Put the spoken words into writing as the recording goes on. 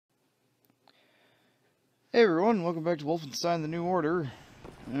Hey everyone, welcome back to Wolfenstein: The New Order.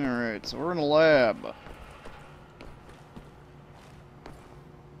 Alright, so we're in a lab.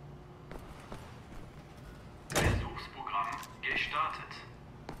 Versuchsprogramm gestartet.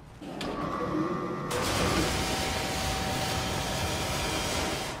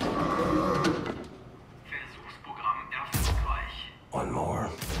 Versuchsprogramm erfolgreich. One more.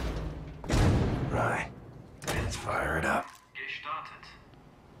 Right. Let's fire it up. Gestartet.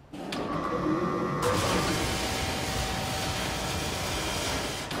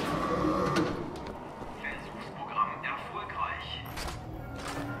 Versuchsprogramm erfolgreich.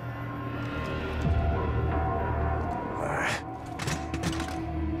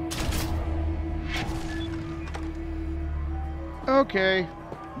 Okay,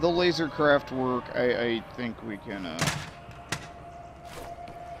 the laser craft work, I think we can, I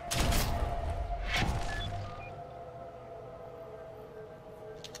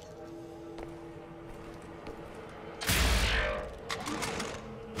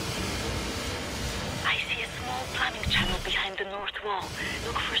see a small plumbing channel behind the north wall.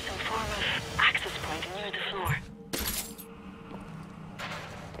 Look for some form of access point near the floor.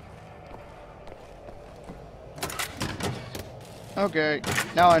 Okay,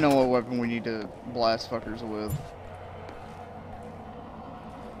 now I know what weapon we need to blast fuckers with.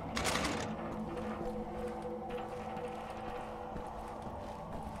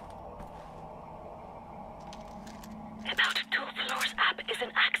 About 2 floors up is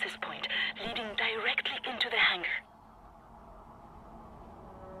an access point leading directly into the hangar.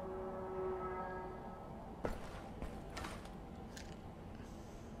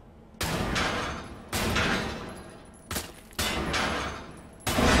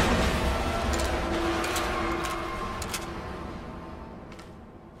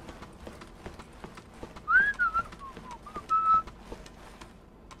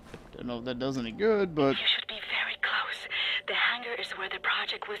 Don't know if that does any good, but... You should be very close. The hangar is where the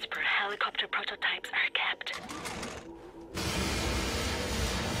Project Whisper helicopter prototypes are kept.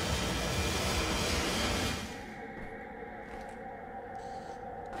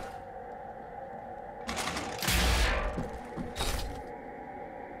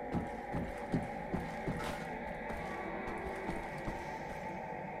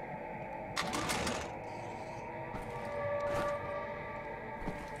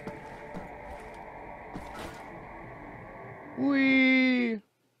 Whee!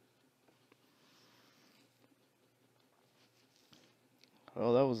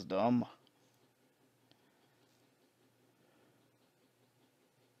 Oh, that was dumb.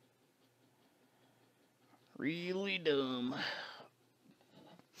 Really dumb.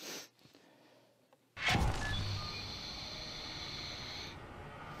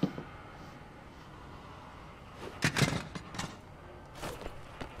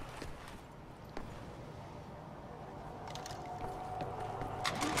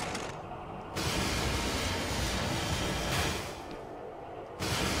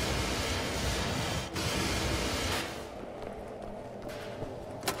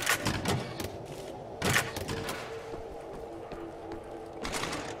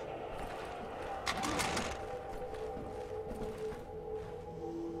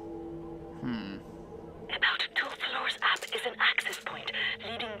 About 2 floors up is an access point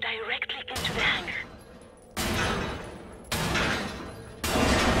leading directly into the hangar.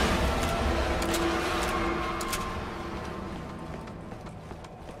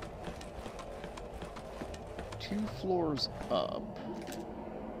 Two floors up.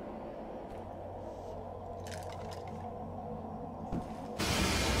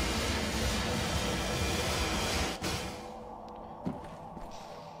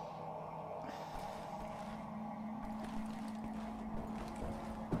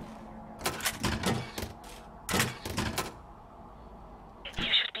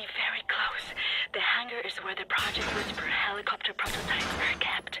 You should be very close. The hangar is where the Project Whisper helicopter prototypes are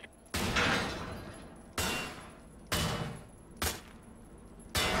kept.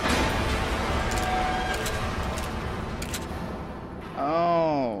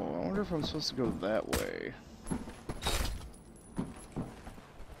 Oh, I wonder if I'm supposed to go that way.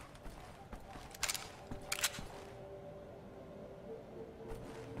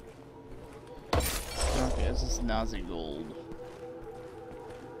 Okay, this is Nazi gold.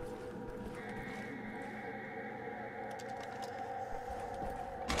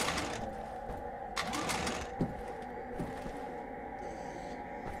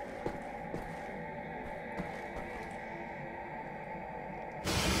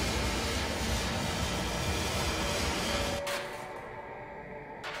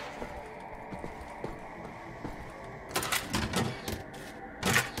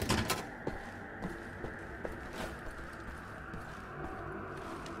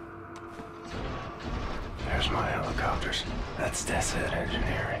 helicopters. That's desert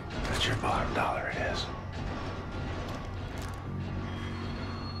engineering. That's your bottom dollar, it is.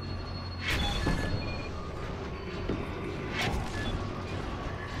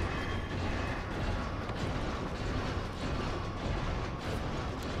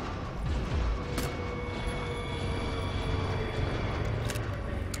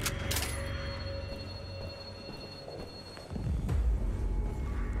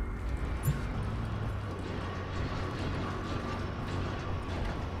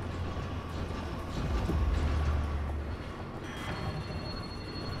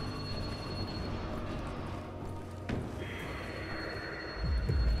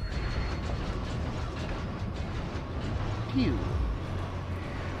 Pew.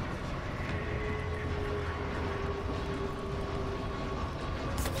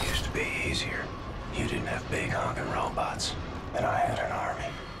 Used to be easier. You didn't have big honking robots, and I had an army.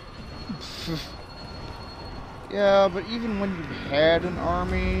 Yeah, but even when you had an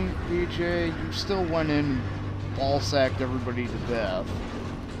army, BJ, you still went in and ball-sacked everybody to death.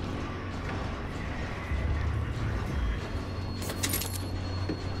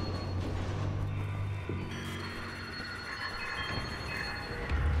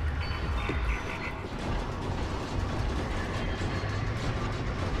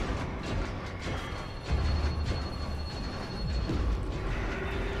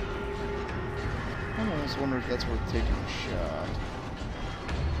 I almost wonder if that's worth taking a shot.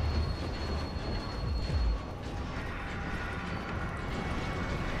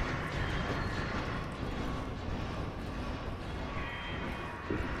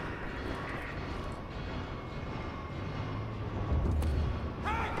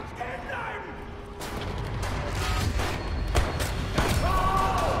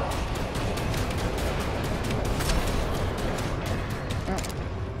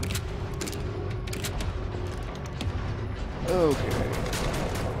 Okay.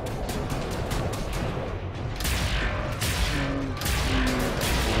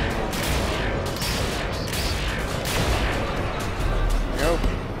 Go.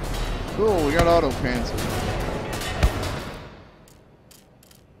 Cool, we got auto cancel.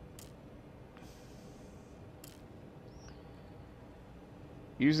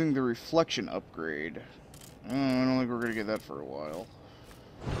 Using the reflection upgrade. I don't think we're gonna get that for a while.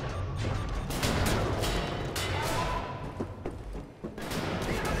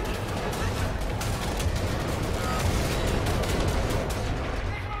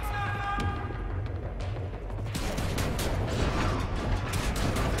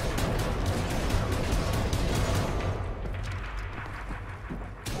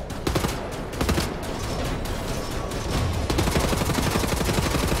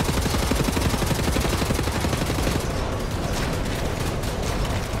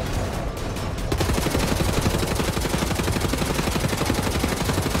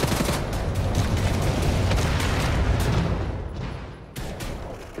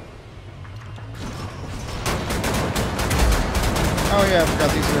 Oh yeah, I forgot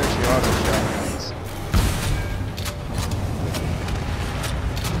these are actually auto shotguns.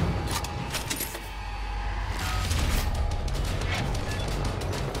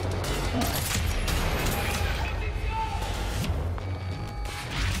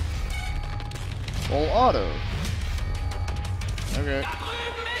 Full auto. Okay.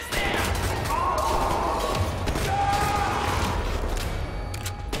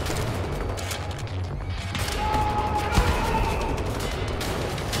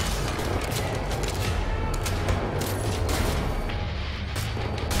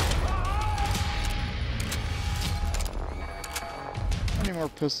 How many more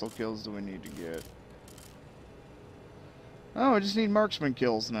pistol kills do we need to get? Oh, I just need marksman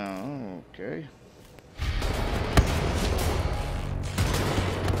kills now. Oh, okay.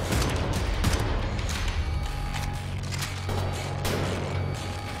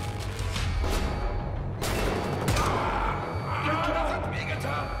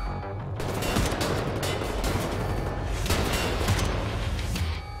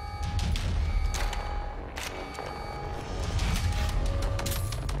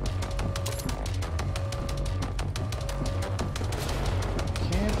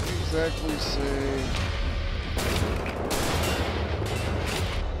 Exactly say.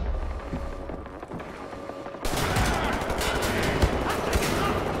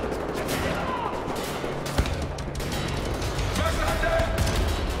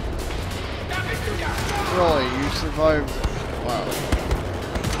 Really, you survived? Wow.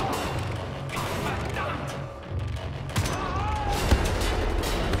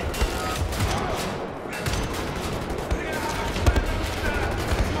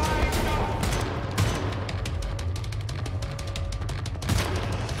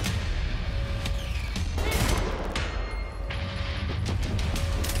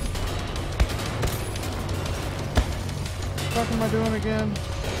 fuck am I doing again?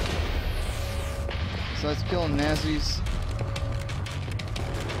 Besides killing Nazis.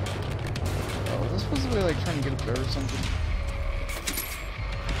 Oh, was this supposed to be like trying to get up there or something?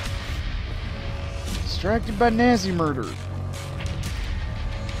 Distracted by Nazi murder.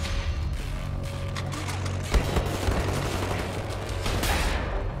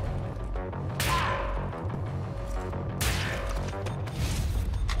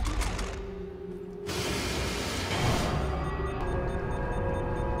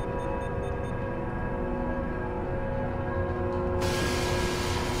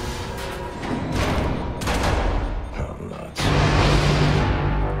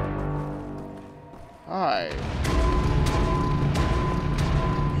 Hi.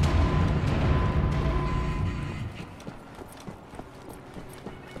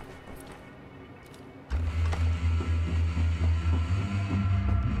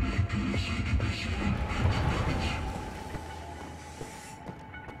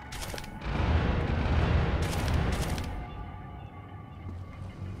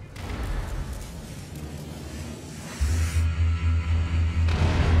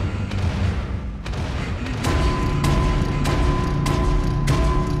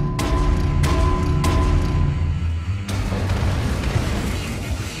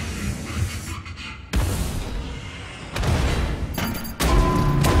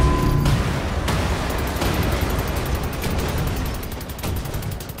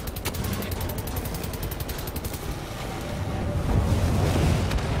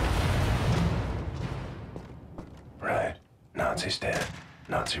 Nazi's dead.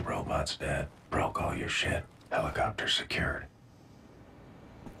 Nazi robot's dead. Broke all your shit. Helicopter secured.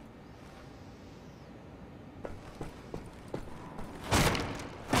 I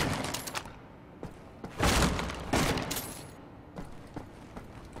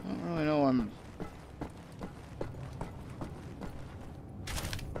don't really know I'm...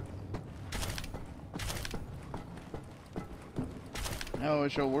 Now I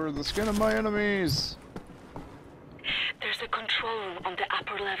shall wear the skin of my enemies! There's a control room on the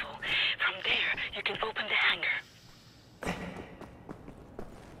upper level. From there, you can open the hangar.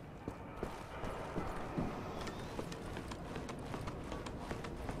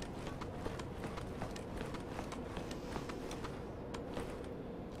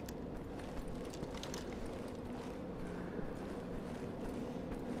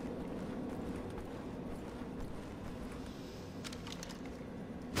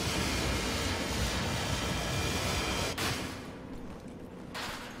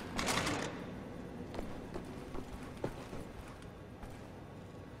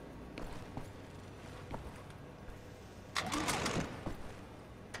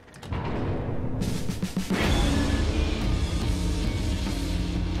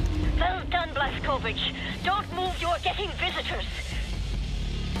 Well done, Blazkowicz. Don't move, you're getting visitors.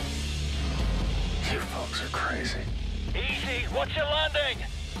 You folks are crazy. Easy, what's your landing?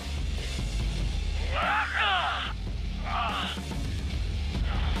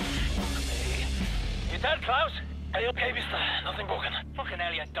 You dead, Klaus? Are you okay, mister? Nothing broken. Fucking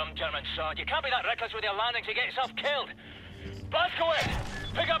hell, you dumb German sod. You can't be that reckless with your landings, you get yourself killed. Blazkowicz!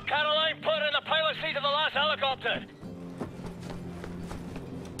 Pick up Caroline, put her in the pilot seat of the last helicopter.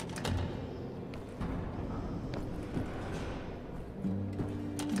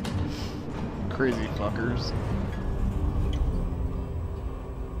 Crazy fuckers.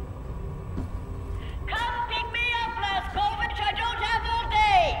 Come pick me up, Blazkowicz. I don't have all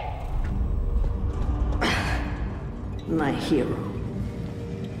day. My hero.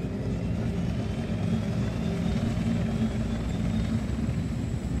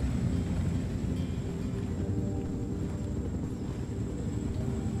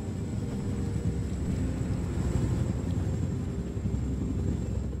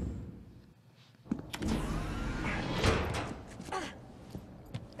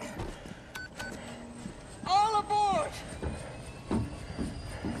 All aboard!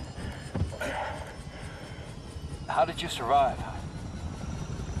 How did you survive?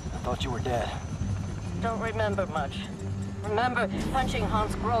 I thought you were dead. Don't remember much. Remember punching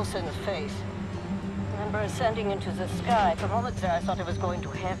Hans Gross in the face. Remember ascending into the sky. For moments there, I thought I was going to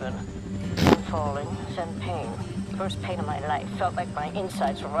heaven. Then falling, then pain. First pain of my life. Felt like my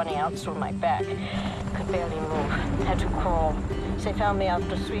insides were running out through my back. Could barely move. Had to crawl. They found me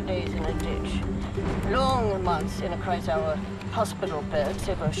after 3 days in a ditch. Long months in a Kreisauer hospital bed.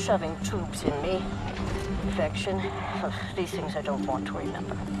 They were shoving tubes in me. Infection. These things I don't want to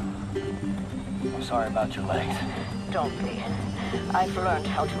remember. I'm sorry about your legs. Don't be. I've learned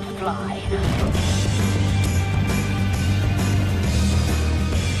how to fly.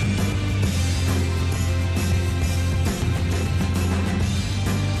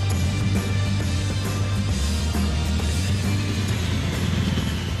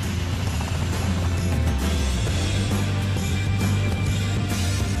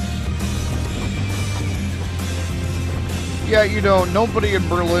 Yeah, you know, nobody in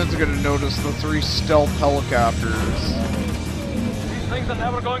Berlin's gonna notice the 3 stealth helicopters. These things are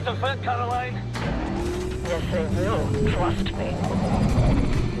never going to fit, Caroline. Yes, they will. Trust me.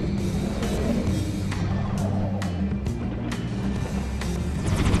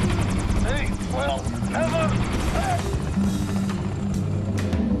 They will never fit.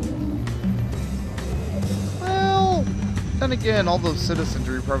 Well, then again, all those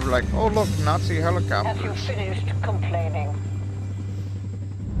citizenry are probably like, oh look, Nazi Have you helicopters. finished complaining?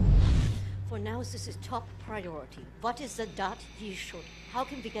 For now, this is top priority. What is the dot you should? How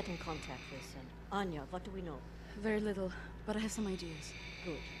can we get in contact with them? Anya, what do we know? Very little, but I have some ideas.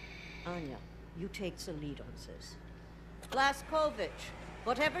 Good. Anya, you take the lead on this. Blaskovich,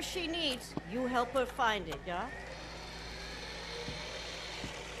 whatever she needs, you help her find it, yeah?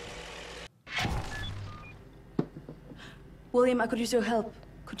 William, I could use your help.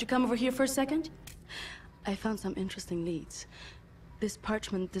 Could you come over here for a second? I found some interesting leads. This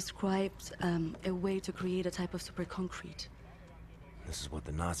parchment describes a way to create a type of super concrete. This is what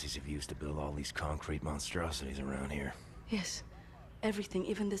the Nazis have used to build all these concrete monstrosities around here. Yes, everything,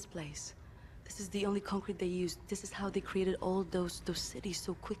 even this place. This is the only concrete they used. This is how they created all those cities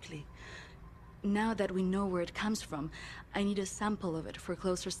so quickly. Now that we know where it comes from, I need a sample of it for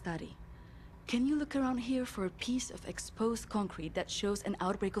closer study. Can you look around here for a piece of exposed concrete that shows an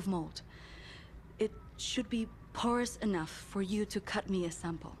outbreak of mold? It should be porous enough for you to cut me a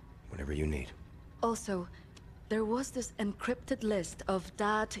sample. Whatever you need. Also, there was this encrypted list of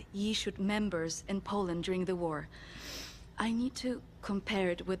Dat Yishud members in Poland during the war. I need to compare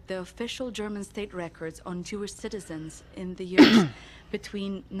it with the official German state records on Jewish citizens in the years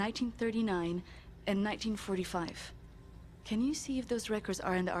between 1939 and 1945. Can you see if those records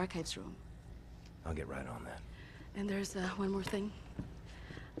are in the archives room? I'll get right on that. And there's one more thing.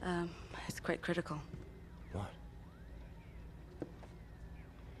 It's quite critical. What?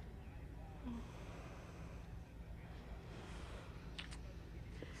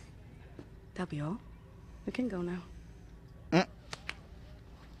 That'll be all. We can go now.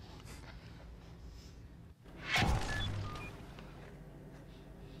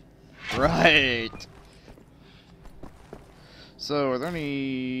 Right. So, are there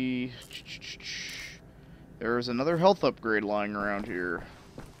any... There's another health upgrade lying around here.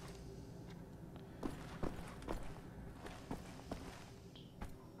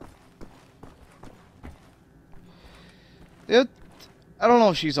 I don't know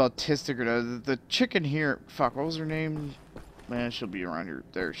if she's autistic or not. The chicken here... Fuck, what was her name? Man, she'll be around here.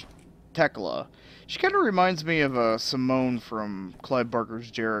 There's Tekla. She kind of reminds me of Simone from Clive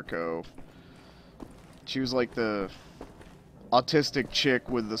Barker's Jericho. She was like the autistic chick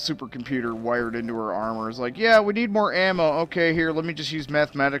with the supercomputer wired into her armor. It's like, yeah, we need more ammo. Okay, here, let me just use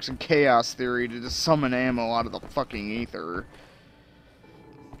mathematics and chaos theory to just summon ammo out of the fucking ether.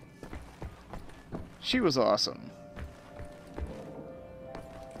 She was awesome.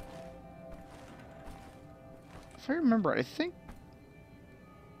 If I remember, I think...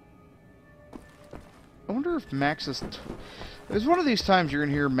 I wonder if Max's... There's one of these times you're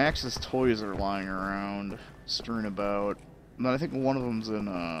gonna hear Max's toys are lying around, strewn about. And I think one of them's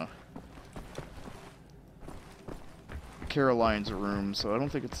in, Caroline's room, so I don't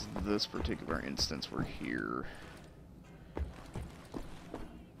think it's this particular instance we're here.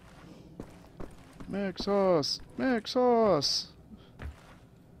 Maxos! Maxos!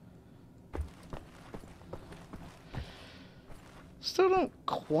 Still don't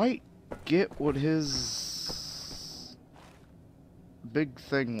quite get what his big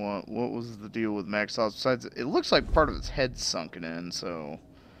thing was. What was the deal with Maxos? Besides, it looks like part of his head's sunken in, so...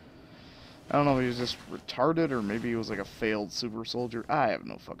 I don't know if he was just retarded or maybe he was like a failed super soldier. I have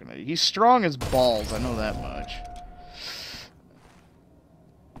no fucking idea. He's strong as balls, I know that much.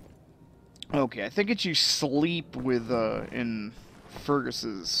 Okay, I think it's you sleep with, in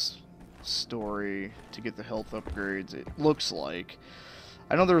Fergus's story to get the health upgrades, it looks like.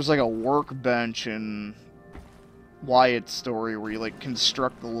 I know there was like a workbench in Wyatt's story where you like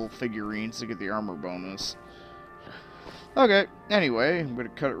construct the little figurines to get the armor bonus. Okay, anyway, I'm gonna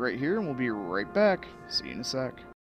cut it right here and we'll be right back. See you in a sec.